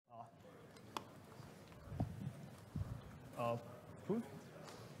Cool.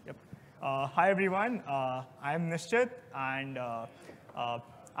 Yep. Hi, everyone. I'm Nishchith, and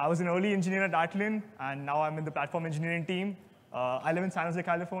I was an early engineer at Atlan, and now I'm in the platform engineering team. I live in San Jose,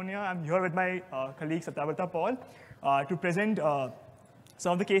 California. I'm here with my colleague, Satabrata Paul, to present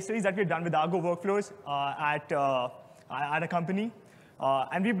some of the case studies that we've done with Argo workflows at a company.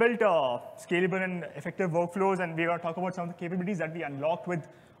 And we built scalable and effective workflows, and we're going to talk about some of the capabilities that we unlocked with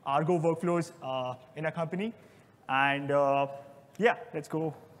Argo workflows in a company. And yeah, let's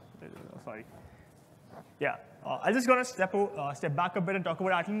go. Sorry. Yeah, I'm just going to step back a bit and talk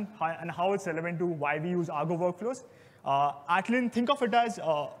about Atlan and how it's relevant to why we use Argo workflows. Atlan, think of it as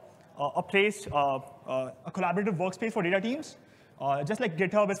a place, a collaborative workspace for data teams. Just like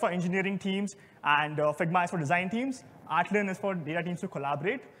GitHub is for engineering teams and Figma is for design teams, Atlan is for data teams to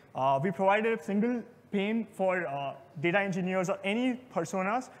collaborate. We provided a single pane for data engineers or any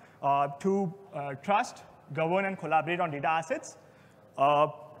personas to trust, govern, and collaborate on data assets.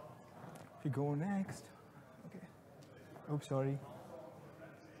 If you go next. Okay. Oops, sorry.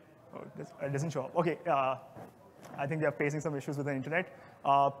 Oh, it doesn't show up. OK, I think they are facing some issues with the internet.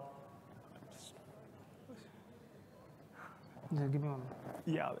 Just give me one.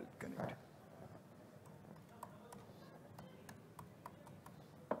 Yeah, I will connect.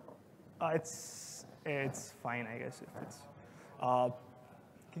 It's fine, I guess. If it's.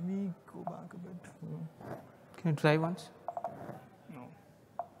 Can we go back a bit? Can you try once? No.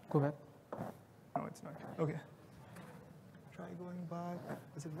 Go back. No, it's not. OK. Try going back.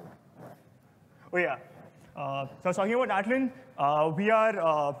 Does it work? Oh, yeah. So I was talking about Atlan. We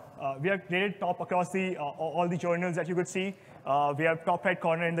are rated top across all the journals that you could see. We are top right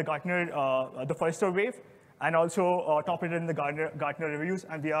corner in the Gartner, the Forrester wave, and also top rated in the Gartner reviews.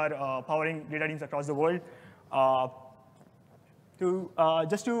 And we are powering data teams across the world.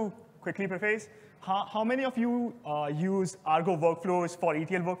 Just to quickly preface, how many of you use Argo workflows for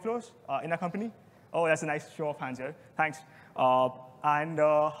ETL workflows in a company? Oh, that's a nice show of hands here. Thanks. And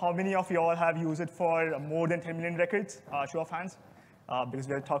how many of you all have used it for more than 10 million records? Show of hands, because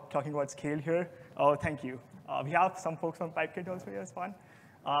we're talking about scale here. Oh, thank you. We have some folks from Pipelin also here. It's fun.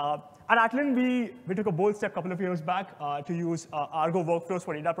 At Atlan, we took a bold step a couple of years back to use Argo workflows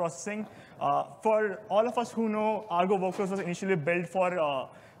for data processing. For all of us who know, Argo workflows was initially built for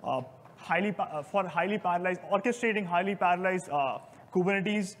highly parallelized, orchestrating highly parallelized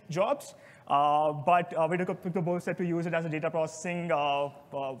Kubernetes jobs. But we took the bold step to use it as a data processing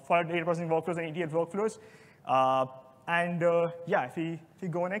for data processing workflows and ETL workflows. Yeah, if we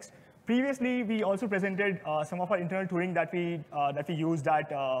go next. Previously, we also presented some of our internal tooling that we used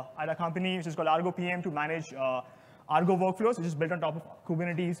at a company which is called Argo PM to manage Argo workflows, which is built on top of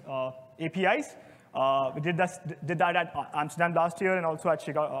Kubernetes APIs. We did that at Amsterdam last year and also at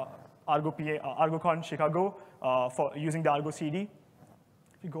Chicago, ArgoCon Chicago for using the Argo CD.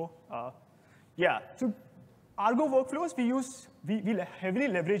 If you go. Yeah, so Argo workflows, we heavily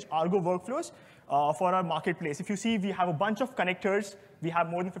leverage Argo workflows for our marketplace. If you see, we have a bunch of connectors. We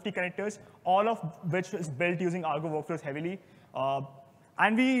have more than 50 connectors, all of which is built using Argo workflows heavily.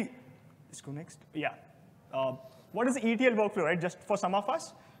 And let's go next. Yeah. What is the ETL workflow, right? Just for some of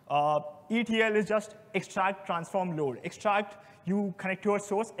us, ETL is just extract, transform, load. Extract, you connect to your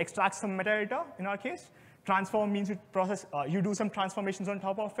source, extract some metadata, in our case. Transform means you do some transformations on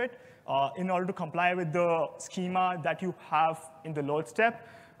top of it in order to comply with the schema that you have in the load step.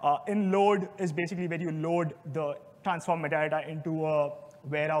 In load is basically where you load the transform metadata into a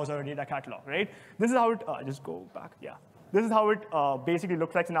warehouse or a data catalog, right? This is how it, just go back, yeah. This is how it basically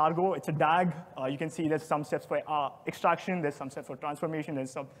looks like in Argo. It's a DAG. You can see there's some steps for extraction, there's some steps for transformation,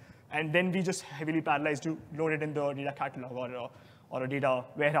 and then we just heavily parallelize to load it in the data catalog or a data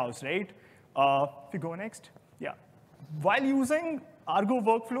warehouse, right? If you go next, yeah. While using Argo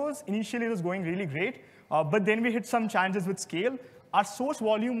workflows, initially it was going really great, but then we hit some challenges with scale. Our source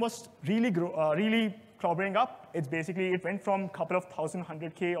volume was really clobbering up. It went from a couple of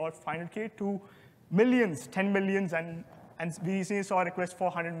 1,100K or 500K to millions, 10 millions, and we recently saw a request for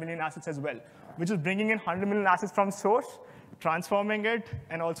 100 million assets as well, which is bringing in 100 million assets from source, transforming it,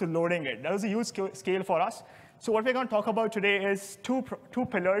 and also loading it. That was a huge scale for us. So what we're going to talk about today is two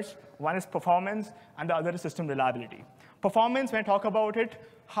pillars. One is performance, and the other is system reliability. Performance, when I talk about it,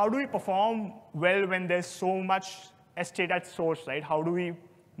 how do we perform well when there's so much state at source, right? How do we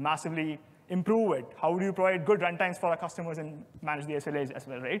massively improve it? How do you provide good runtimes for our customers and manage the SLAs as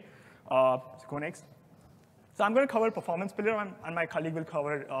well, right? So go next. So I'm going to cover performance pillar, and my colleague will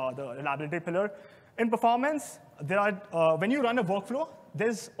cover the reliability pillar. In performance, when you run a workflow,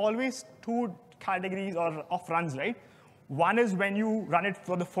 there's always two categories of runs, right? One is when you run it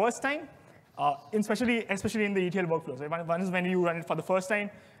for the first time, especially in the ETL workflows. Right? One is when you run it for the first time,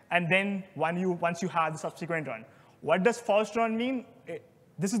 and then once you have the subsequent run. What does first run mean?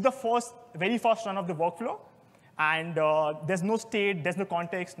 This is the very first run of the workflow, and there's no state, there's no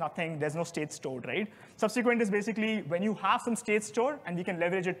context, nothing, there's no state stored, right? Subsequent is basically when you have some state stored, and we can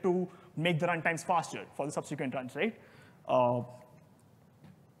leverage it to make the runtimes faster for the subsequent runs, right? Okay,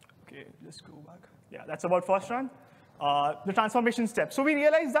 let's go back. Yeah, that's about first run. The transformation step. So we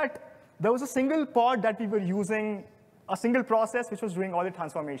realized that there was a single pod that we were using, a single process which was doing all the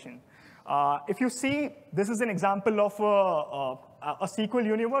transformation. If you see, this is an example of a SQL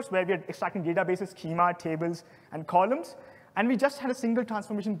universe where we are extracting databases, schema, tables, and columns. And we just had a single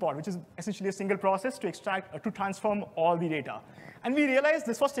transformation pod, which is essentially a single process to transform all the data. And we realized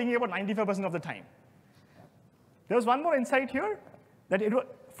this was taking about 95% of the time. There was one more insight here, that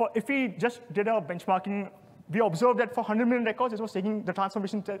if we just did a benchmarking, we observed that for 100 million records, the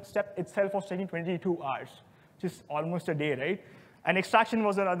transformation step itself was taking 22 hours, which is almost a day, right? And extraction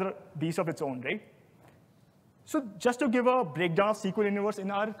was another beast of its own, right? So just to give a breakdown of SQL universe in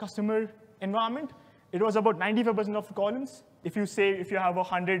our customer environment, it was about 95% of columns. If you have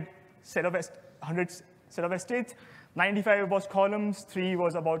 100 set of estates, 95 was columns, 3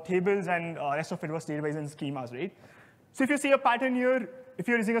 was about tables, and rest of it was database and schemas, right? So if you see a pattern here, if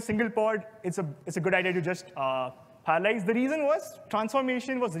you're using a single pod, it's a good idea to just parallelize. The reason was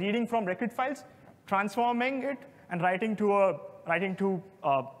transformation was reading from record files, transforming it, and writing to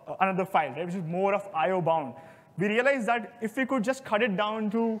another file, right, which is more of I/O bound. We realized that if we could just cut down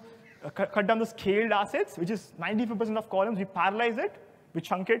the scaled assets, which is 95% of columns, we parallelize it, we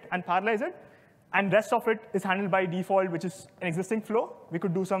chunk it and parallelize it, and rest of it is handled by default, which is an existing flow. We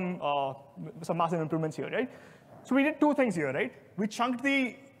could do some massive improvements here, right? So we did two things here, right? We chunked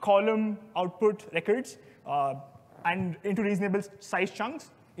the column output records and into reasonable size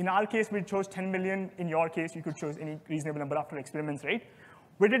chunks. In our case, we chose 10 million. In your case, you could choose any reasonable number after experiments, right?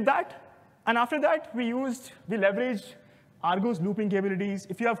 We did that. And after that, we leveraged Argo's looping capabilities.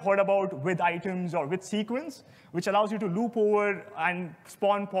 If you have heard about with items or with sequence, which allows you to loop over and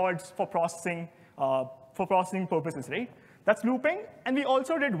spawn pods for processing purposes, right? That's looping. And we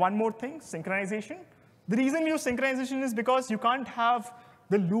also did one more thing, synchronization. The reason we use synchronization is because you can't have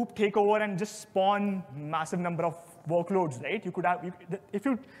the loop take over and just spawn massive number of workloads, right? You could have, if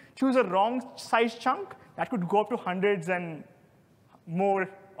you choose a wrong size chunk, that could go up to hundreds and more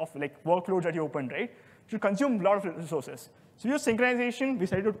of like workloads that you open, right? It will consume a lot of resources. So we use synchronization. We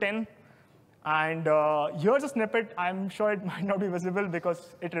set it to 10. And here's a snippet. I'm sure it might not be visible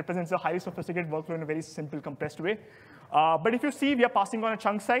because it represents a highly sophisticated workflow in a very simple, compressed way. But if you see, we are passing on a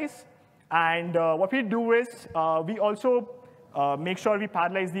chunk size. And what we do is we also make sure we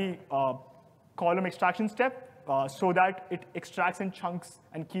parallelize the column extraction step so that it extracts in chunks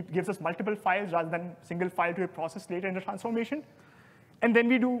and gives us multiple files rather than single file to be processed later in the transformation. And then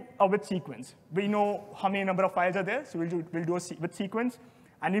we do a with sequence. We know how many number of files are there, so we'll do a with sequence,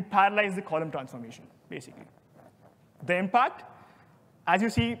 and we parallelize the column transformation, basically. The impact, as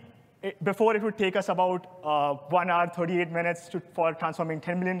you see, before it would take us about 1 hour, 38 minutes for transforming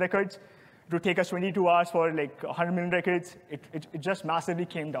 10 million records. It would take us 22 hours for like 100 million records. It just massively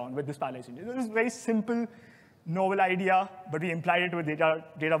came down with this parallelization. It was a very simple, novel idea, but we applied it with data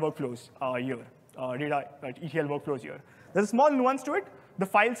workflows here, ETL workflows here. There's a small nuance to it. The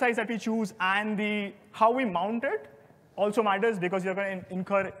file size that we choose and how we mount it also matters because you're going to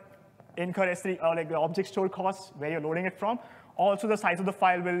incur S3, like the object store costs where you're loading it from. Also, the size of the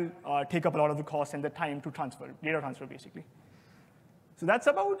file will take up a lot of the cost and the time to data transfer, basically. So that's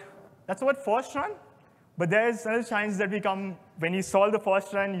about first run. But there's another challenge that when you solve the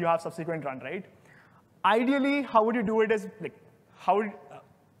first run, you have subsequent run, right? Ideally, how would you do it is,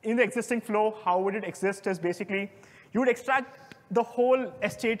 in the existing flow, how would it exist is basically, you would extract the whole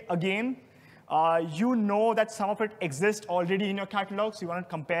estate again. You know that some of it exists already in your catalog, so you want to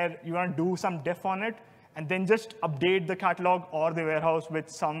compare, you want to do some diff on it, and then just update the catalog or the warehouse with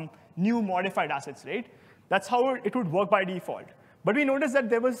some new modified assets, right? That's how it would work by default. But we noticed that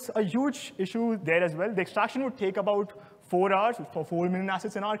there was a huge issue there as well. The extraction would take about 4 hours for 4 million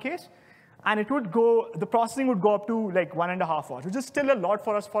assets in our case. And the processing would go up to like 1.5 hours, which is still a lot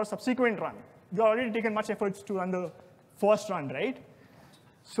for us for a subsequent run. We've already taken much efforts to run the first run, right?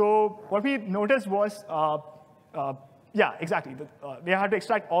 So what we noticed was, yeah, exactly. We had to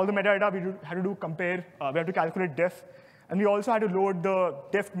extract all the metadata. We had to do compare. We had to calculate diff. And we also had to load the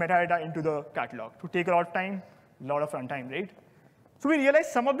diff metadata into the catalog to take a lot of time, a lot of runtime, right? So we realized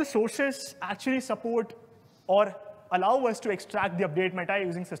some of the sources actually support or allow us to extract the update meta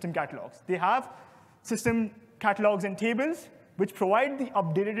using system catalogs. They have system catalogs and tables, which provide the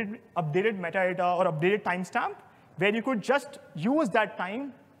updated metadata or updated timestamp, where you could just use that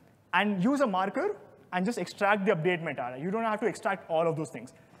time and use a marker and just extract the update metadata. You don't have to extract all of those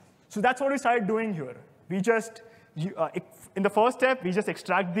things. So that's what we started doing here. We just, in the first step, we just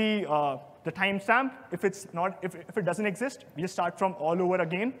extract the timestamp. If it doesn't exist, we just start from all over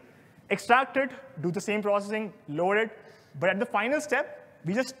again, extract it, do the same processing, load it. But at the final step,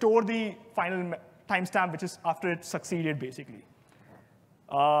 we just store the final timestamp, which is after it succeeded, basically.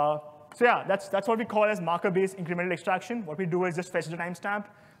 So yeah, that's what we call as marker-based incremental extraction. What we do is just fetch the timestamp,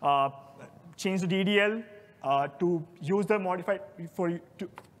 change the DDL to use the modified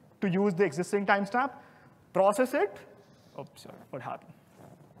to use the existing timestamp, process it. Oh, sorry, what happened?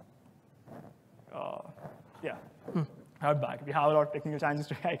 Yeah, I'm back. We have a lot of technical challenges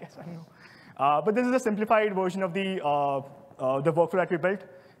today, I guess. I don't know. But this is a simplified version of the workflow that we built.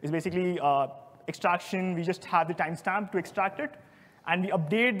 It's basically extraction. We just have the timestamp to extract it, and we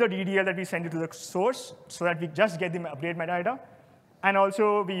update the DDL that we send it to the source so that we just get the update metadata. And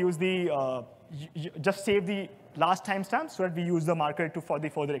also, we use the just save the last timestamp so that we use the marker for the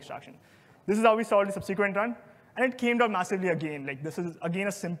further extraction. This is how we solved the subsequent run. And it came down massively again. Like, this is, again,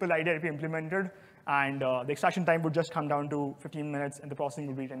 a simple idea that we implemented. And the extraction time would just come down to 15 minutes, and the processing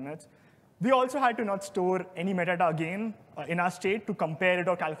would be 10 minutes. We also had to not store any metadata again in our state to compare it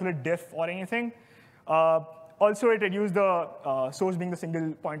or calculate diff or anything. Also, it reduced the source being the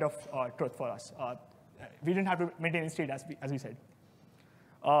single point of truth for us. We didn't have to maintain any state, as we said.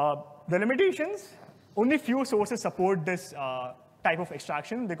 The limitations, only few sources support this type of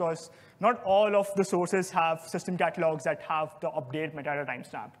extraction because not all of the sources have system catalogs that have the update metadata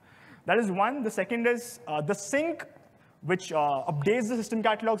timestamp. That is one. The second is the sync, which updates the system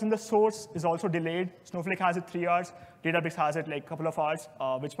catalogs in the source, is also delayed. Snowflake has it 3 hours. Databricks has it like a couple of hours,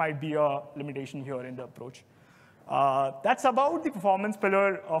 which might be a limitation here in the approach. That's about the performance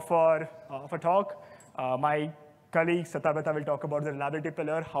pillar of our talk. My colleague Satabrata will talk about the reliability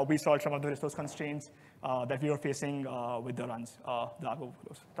pillar, how we solve some of the resource constraints that we are facing with the runs, the Argo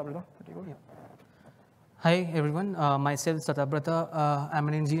workflows. Satabrata, take over. Yeah. Hi, everyone. Myself, Satabrata. I'm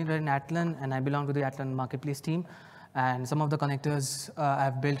an engineer in Atlan, and I belong to the Atlan marketplace team. And some of the connectors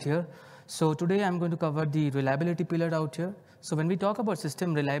I've built here. So today, I'm going to cover the reliability pillar out here. So when we talk about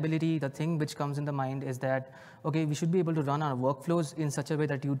system reliability, the thing which comes in the mind is that, OK, we should be able to run our workflows in such a way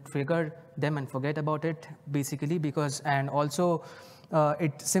that you trigger them and forget about it, basically, because, and also,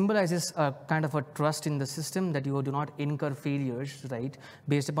 it symbolizes a kind of a trust in the system that you do not incur failures, right,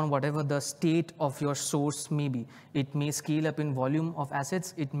 based upon whatever the state of your source may be. It may scale up in volume of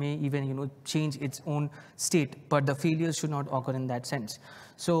assets. It may even change its own state. But the failures should not occur in that sense.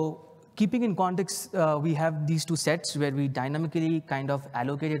 So keeping in context, we have these two sets where we dynamically kind of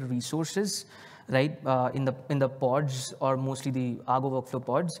allocated resources, right, in the pods, or mostly the Argo workflow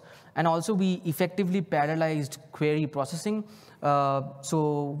pods. And also, we effectively parallelized query processing.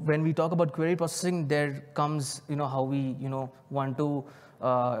 So when we talk about query processing, there comes how we want to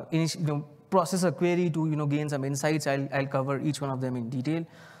process a query to gain some insights. I'll cover each one of them in detail.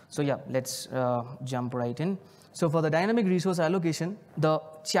 So yeah, let's jump right in. So for the dynamic resource allocation, the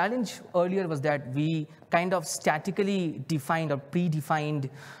challenge earlier was that we kind of statically defined or predefined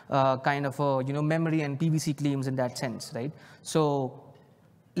kind of memory and PVC claims in that sense, right? So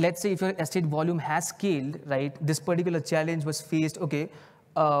let's say if your estate volume has scaled, right, this particular challenge was faced, OK,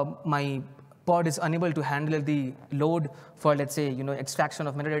 my pod is unable to handle the load for, let's say, extraction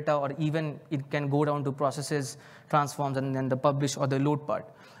of metadata, or even it can go down to processes, transforms, and then the publish or the load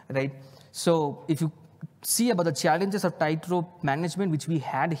part, right? So if you see about the challenges of tightrope management, which we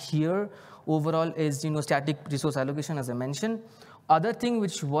had here, overall is static resource allocation, as I mentioned. Other thing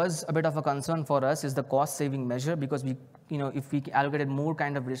which was a bit of a concern for us is the cost-saving measure, because we, if we allocated more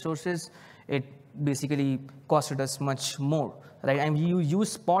kind of resources, it basically costed us much more, right? And you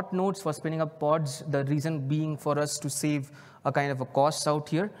use spot nodes for spinning up pods. The reason being for us to save a kind of a cost out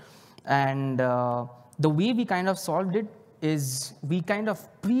here, and the way we kind of solved it is we kind of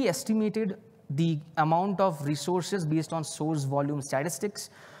pre-estimated the amount of resources based on source volume statistics.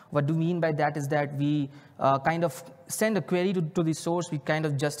 What do we mean by that is that we kind of send a query to the source. We kind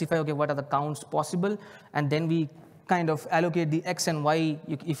of justify, OK, what are the counts possible? And then we kind of allocate the X and Y,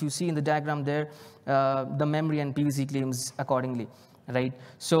 if you see in the diagram there, the memory and PVC claims accordingly, right?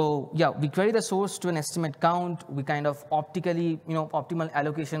 So yeah, we query the source to an estimate count. We kind of optically, optimal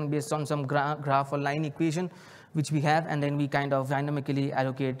allocation based on some graph or line equation, which we have, and then we kind of dynamically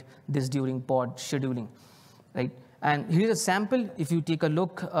allocate this during pod scheduling, right? And here's a sample. If you take a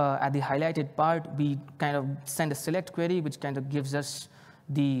look at the highlighted part, we kind of send a select query, which kind of gives us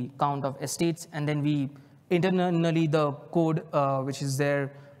the count of estates, and then we internally the code which is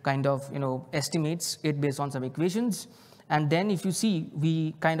there kind of estimates it based on some equations. And then if you see,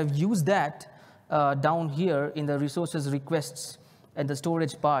 we kind of use that down here in the resources requests and the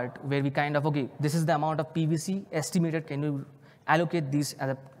storage part, where we kind of, okay, this is the amount of PVC estimated, can you allocate this at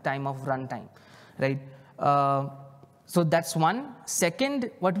the time of runtime, right? So that's one. Second,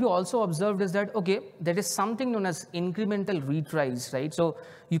 what we also observed is that, okay, there is something known as incremental retries, right? So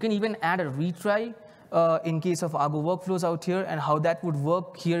you can even add a retry in case of Argo workflows out here, and how that would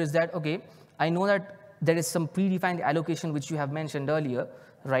work here is that, okay, I know that there is some predefined allocation which you have mentioned earlier,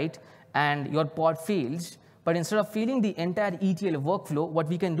 right? And your pod fails, but instead of failing the entire ETL workflow, what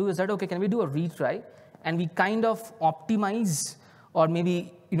we can do is that, okay, can we do a retry, and we kind of optimize or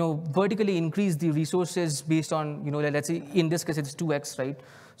maybe vertically increase the resources based on, let's say in this case it's 2x, right?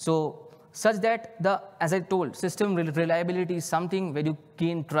 So such that as I told, system reliability is something where you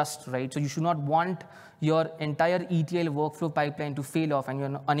gain trust, right? So you should not want your entire ETL workflow pipeline to fail off and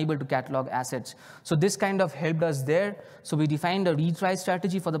you're unable to catalog assets. So this kind of helped us there. So we defined a retry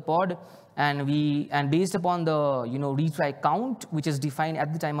strategy for the pod, and based upon the retry count, which is defined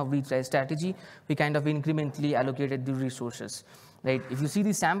at the time of retry strategy, we kind of incrementally allocated the resources. Right. If you see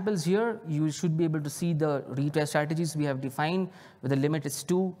the samples here, you should be able to see the retry strategies we have defined, where the limit is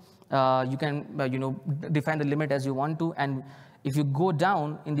 2. You can define the limit as you want to. And if you go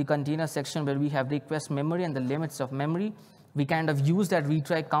down in the container section where we have request memory and the limits of memory, we kind of use that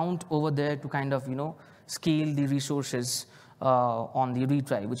retry count over there to kind of scale the resources on the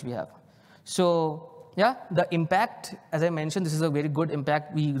retry which we have. So yeah, the impact, as I mentioned, this is a very good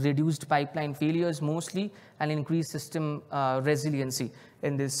impact. We reduced pipeline failures mostly and increased system resiliency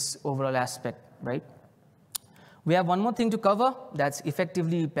in this overall aspect, right? We have one more thing to cover, that's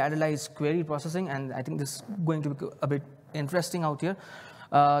effectively parallelized query processing, and I think this is going to be a bit interesting out here.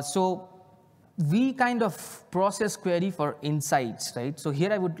 So we kind of process query for insights, right? So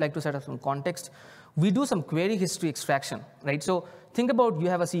here I would like to set up some context. We do some query history extraction, right? So think about, you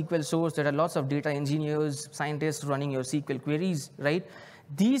have a SQL source, there are lots of data engineers, scientists running your SQL queries, right?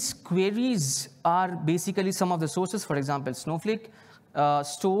 These queries are basically some of the sources. For example, Snowflake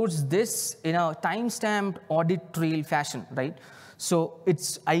stores this in a timestamped audit trail fashion, right? So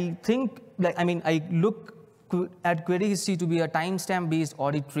it's, I think, I look at query history to be a timestamp based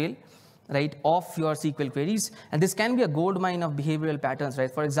audit trail, right, of your SQL queries. And this can be a gold mine of behavioral patterns,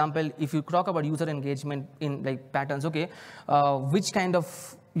 right? For example, if you talk about user engagement in patterns, okay, which kind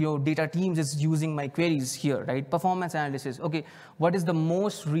of data teams is using my queries here, right? Performance analysis, okay, what is the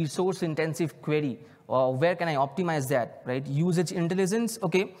most resource intensive query? Where can I optimize that, right? Usage intelligence,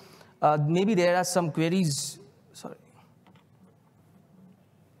 okay, maybe there are some queries, sorry.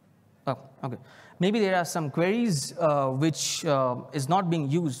 Oh, okay. Maybe there are some queries which is not being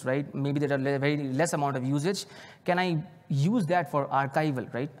used, right? Maybe there are very less amount of usage. Can I use that for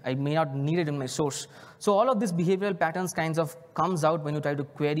archival, right? I may not need it in my source. So all of this behavioral patterns kinds of comes out when you try to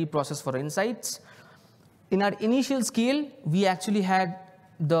query process for insights. In our initial scale, we actually had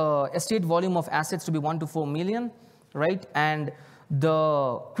the estate volume of assets to be 1 to 4 million, right? And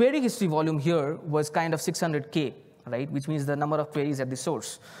the query history volume here was kind of 600K, right? Which means the number of queries at the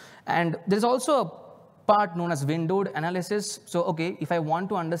source. And there's also a part known as windowed analysis. So, okay, if I want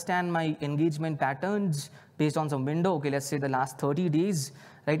to understand my engagement patterns based on some window, okay, let's say the last 30 days,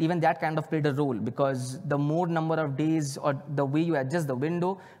 right, even that kind of played a role, because the more number of days or the way you adjust the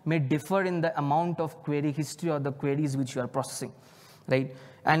window may differ in the amount of query history or the queries which you are processing, right?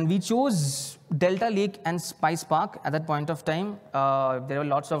 And we chose Delta Lake and PySpark at that point of time. There were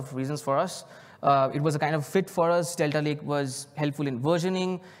lots of reasons for us. It was a kind of fit for us. Delta Lake was helpful in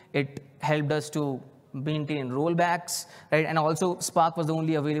versioning. It helped us to maintain rollbacks, right? And also Spark was the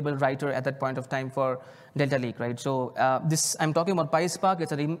only available writer at that point of time for Delta Lake, right? So this, I'm talking about PySpark.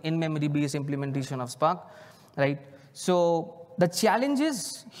 It's an in-memory based implementation of Spark, right? So the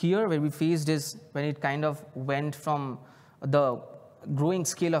challenges here where we faced is when it kind of went from the growing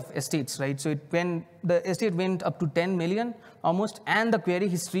scale of estates, right? So when the estate went up to 10 million almost, and the query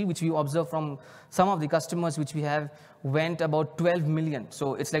history, which we observe from some of the customers which we have, went about 12 million.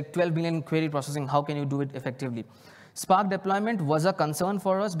 So it's like 12 million query processing. How can you do it effectively? Spark deployment was a concern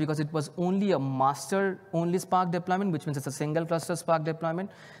for us because it was only a master-only Spark deployment, which means it's a single cluster Spark deployment.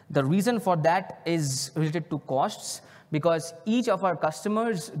 The reason for that is related to costs, because each of our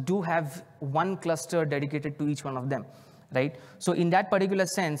customers do have one cluster dedicated to each one of them, right? So in that particular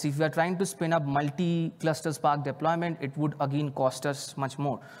sense, if we are trying to spin up multi-cluster Spark deployment, it would again cost us much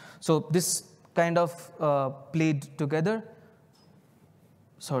more. So this kind of played together.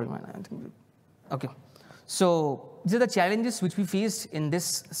 Sorry, man, I think, okay. So these are the challenges which we faced in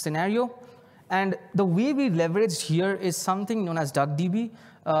this scenario. And the way we leveraged here is something known as DuckDB.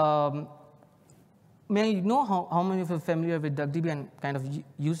 May I know how many of you are familiar with DuckDB and kind of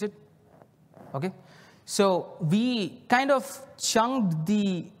use it? Okay. So we kind of chunked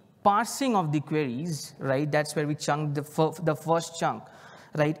the parsing of the queries, right? That's where we chunked the first chunk,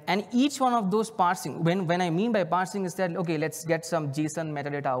 right? And each one of those parsing, when I mean by parsing is that, okay, let's get some JSON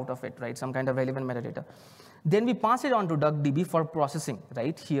metadata out of it, right? Some kind of relevant metadata. Then we pass it on to DuckDB for processing,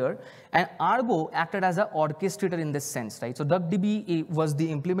 right, here. And Argo acted as an orchestrator in this sense, right? So DuckDB was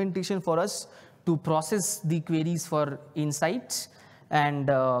the implementation for us to process the queries for insights. And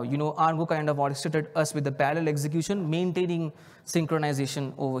Argo kind of orchestrated us with the parallel execution, maintaining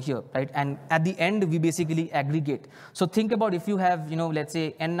synchronization over here, right? And at the end, we basically aggregate. So think about if you have, let's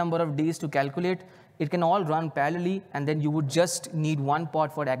say, n number of days to calculate, it can all run parallelly, and then you would just need one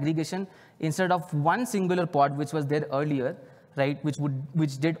pod for aggregation instead of one singular pod, which was there earlier, right?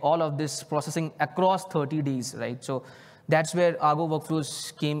 Which did all of this processing across 30 days, right? So that's where Argo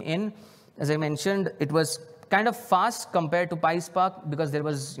workflows came in. As I mentioned, it was kind of fast compared to PySpark because there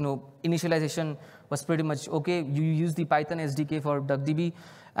was, initialization was pretty much okay. You use the Python SDK for DuckDB,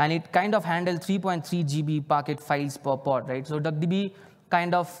 and it kind of handled 3.3 GB Parquet files per pod, right? So DuckDB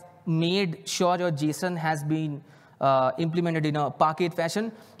kind of made sure your JSON has been implemented in a Parquet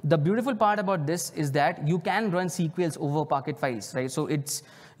fashion. The beautiful part about this is that you can run SQLs over Parquet files, right? So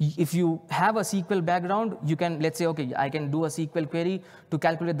if you have a SQL background, you can, let's say, okay, I can do a SQL query to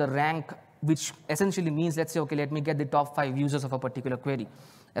calculate the rank, which essentially means, let's say, okay, let me get the top 5 users of a particular query,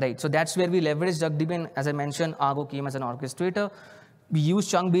 right? So that's where we leveraged DuckDB, and as I mentioned, Argo came as an orchestrator. We use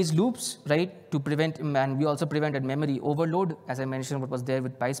chunk-based loops, right, to prevent, and we also prevented memory overload, as I mentioned what was there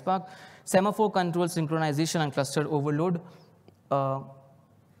with PySpark. Semaphore control synchronization and cluster overload. Sorry.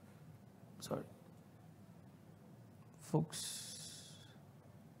 Folks.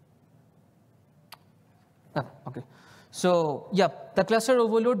 Okay. So, yeah, the cluster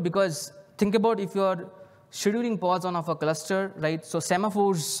overload, because think about if you're scheduling pods on of a cluster, right? So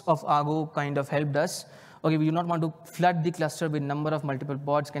semaphores of Argo kind of helped us. Okay, we do not want to flood the cluster with number of multiple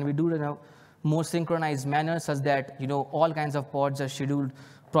pods. Can we do it in a more synchronized manner such that, all kinds of pods are scheduled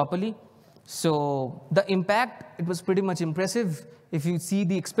properly? So the impact, it was pretty much impressive. If you see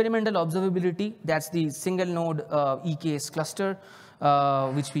the experimental observability, that's the single node EKS cluster,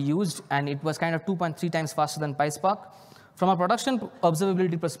 which we used, and it was kind of 2.3 times faster than PySpark. From a production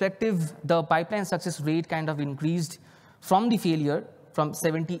observability perspective, the pipeline success rate kind of increased from the failure from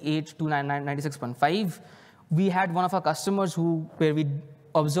 78 to 96.5. We had one of our customers where we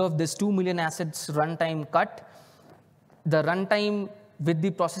observed this 2 million assets runtime cut. The runtime with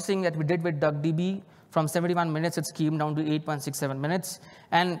the processing that we did with DuckDB, from 71 minutes, it came down to 8.67 minutes.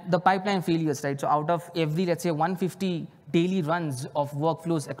 And the pipeline failures, right? So out of every, let's say, 150 daily runs of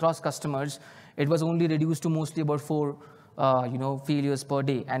workflows across customers, it was only reduced to mostly about 4 failures per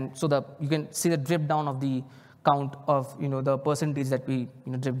day. And so you can see the drip down of the count of the percentage that we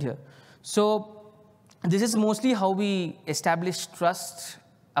dripped here. So this is mostly how we establish trust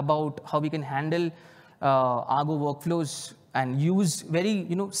about how we can handle Argo workflows and use very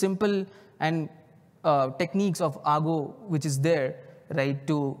simple and techniques of Argo, which is there, right,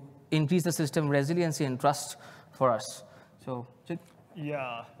 to increase the system resiliency and trust for us. So,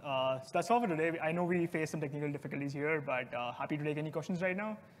 yeah, so that's all for today. I know we faced some technical difficulties here, but happy to take any questions right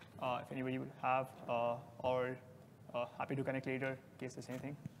now, if anybody would have, or happy to connect later in case there's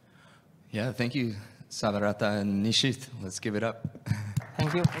anything. Yeah, thank you, Satabrata and Nishchith. Let's give it up.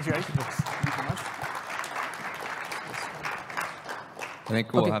 Thank you. Thank you, guys. Thank you so much. I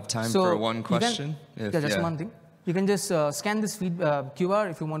think we'll have time for one question. Just one thing. You can just scan this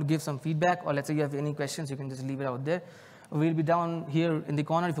QR if you want to give some feedback, or let's say you have any questions, you can just leave it out there. We'll be down here in the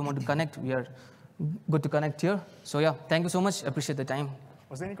corner if you want to connect. We are good to connect here. So yeah, thank you so much. Appreciate the time.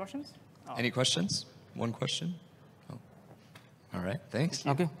 Was there any questions? Any questions? One question? Oh. All right, thanks.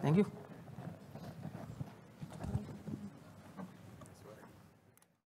 Okay, thank you.